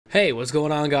Hey, what's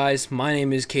going on, guys? My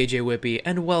name is KJ Whippy,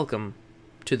 and welcome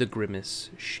to the Grimace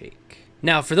Shake.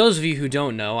 Now, for those of you who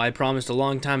don't know, I promised a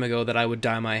long time ago that I would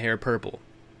dye my hair purple.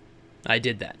 I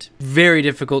did that. Very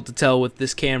difficult to tell with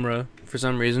this camera for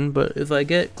some reason, but if I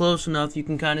get close enough, you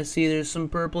can kind of see there's some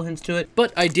purple hints to it.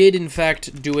 But I did, in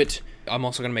fact, do it. I'm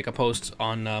also going to make a post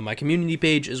on my community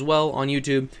page as well on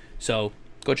YouTube, so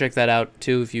go check that out,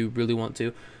 too, if you really want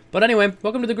to. But anyway,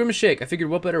 welcome to the Grimace Shake. I figured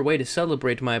what better way to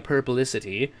celebrate my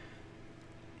purplicity,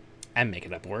 I'm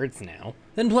making up words now,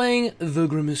 than playing the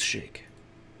Grimace Shake.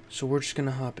 So we're just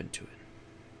gonna hop into it.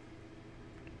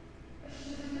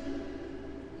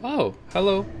 Oh,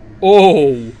 hello.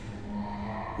 Oh!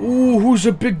 Ooh, who's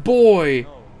a big boy?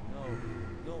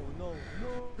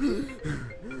 No.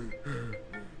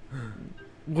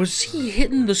 Was he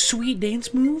hitting the sweet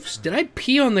dance moves? Did I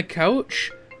pee on the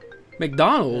couch?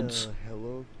 McDonald's?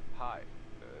 Hello? Hi,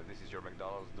 this is your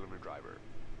McDonald's delivery driver.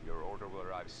 Your order will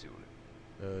arrive soon.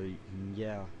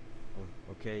 Yeah.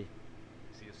 Okay.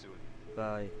 See you soon.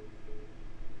 Bye.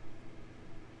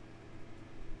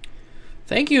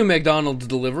 Thank you, McDonald's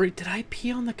delivery. Did I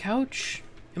pee on the couch?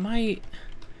 Am I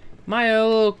a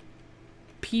little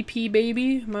pee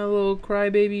baby? My little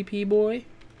crybaby pee boy?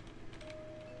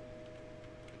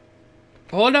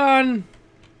 Hold on.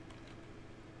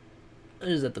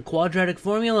 Is that the quadratic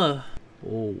formula?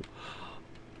 Oh.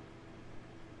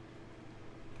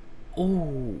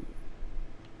 Oh.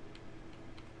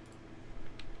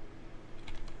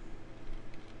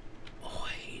 Oh,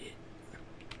 I hate it.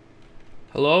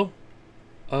 Hello?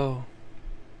 Oh.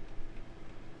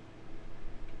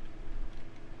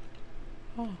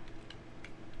 Oh.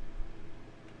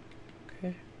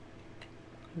 Okay.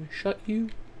 Can I shut you?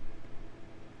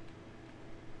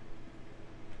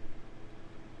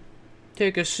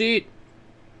 Take a seat.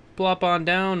 Plop on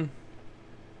down.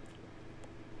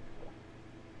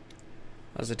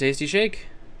 That's a tasty shake.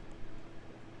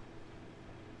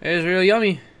 It is real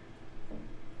yummy.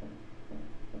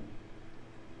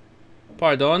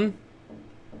 Pardon?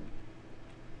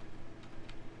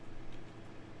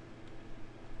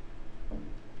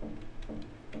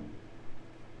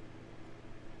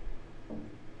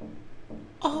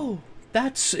 Oh,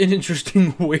 that's an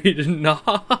interesting way to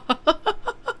knock.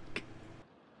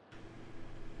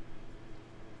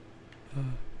 Hey,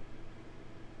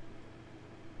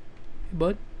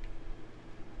 bud.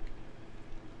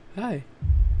 Hi.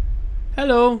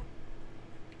 Hello.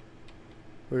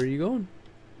 Where are you going?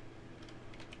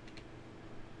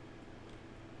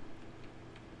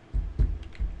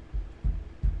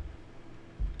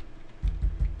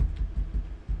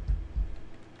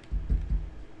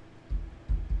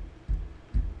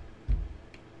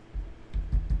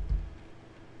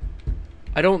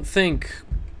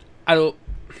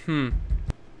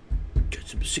 Got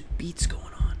some sick beats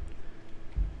going on.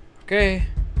 Okay.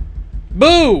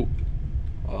 Boo!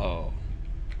 Oh,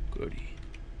 goody.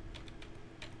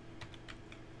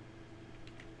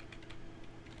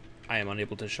 I am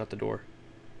unable to shut the door.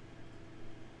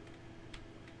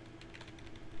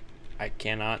 I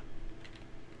cannot.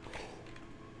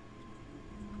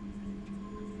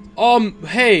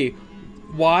 Hey,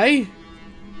 why?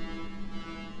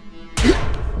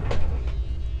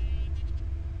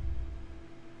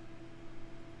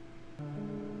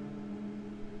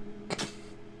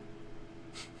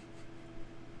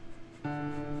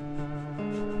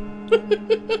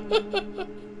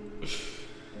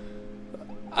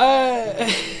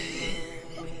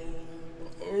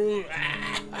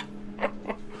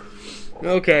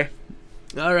 Okay.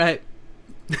 All right.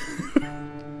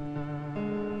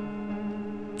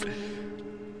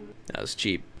 That was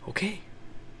cheap. Okay.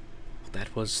 Well,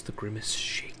 that was the Grimace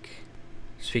Shake.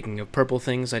 Speaking of purple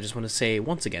things, I just want to say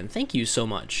once again, thank you so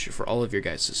much for all of your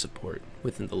guys' support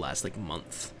within the last,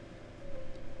 month.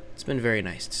 It's been very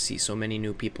nice to see so many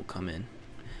new people come in.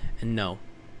 And no,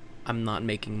 I'm not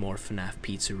making more FNAF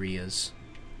pizzerias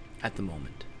at the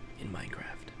moment in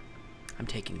Minecraft. I'm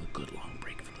taking a good long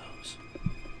break from those.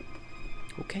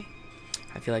 Okay.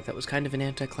 I feel like that was kind of an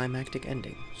anticlimactic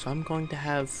ending, so I'm going to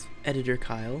have Editor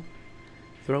Kyle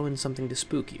throw in something to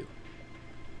spook you.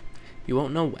 You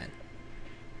won't know when.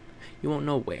 You won't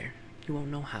know where. You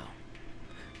won't know how.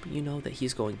 But you know that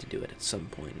he's going to do it at some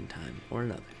point in time or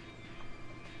another.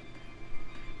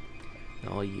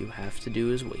 All you have to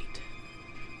do is wait.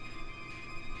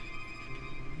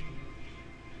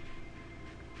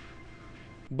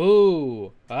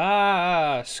 Boo!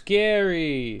 Ah,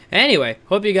 scary! Anyway,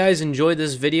 hope you guys enjoyed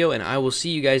this video, and I will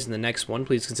see you guys in the next one.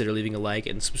 Please consider leaving a like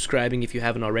and subscribing if you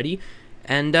haven't already.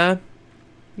 And,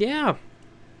 yeah.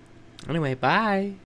 Anyway, bye!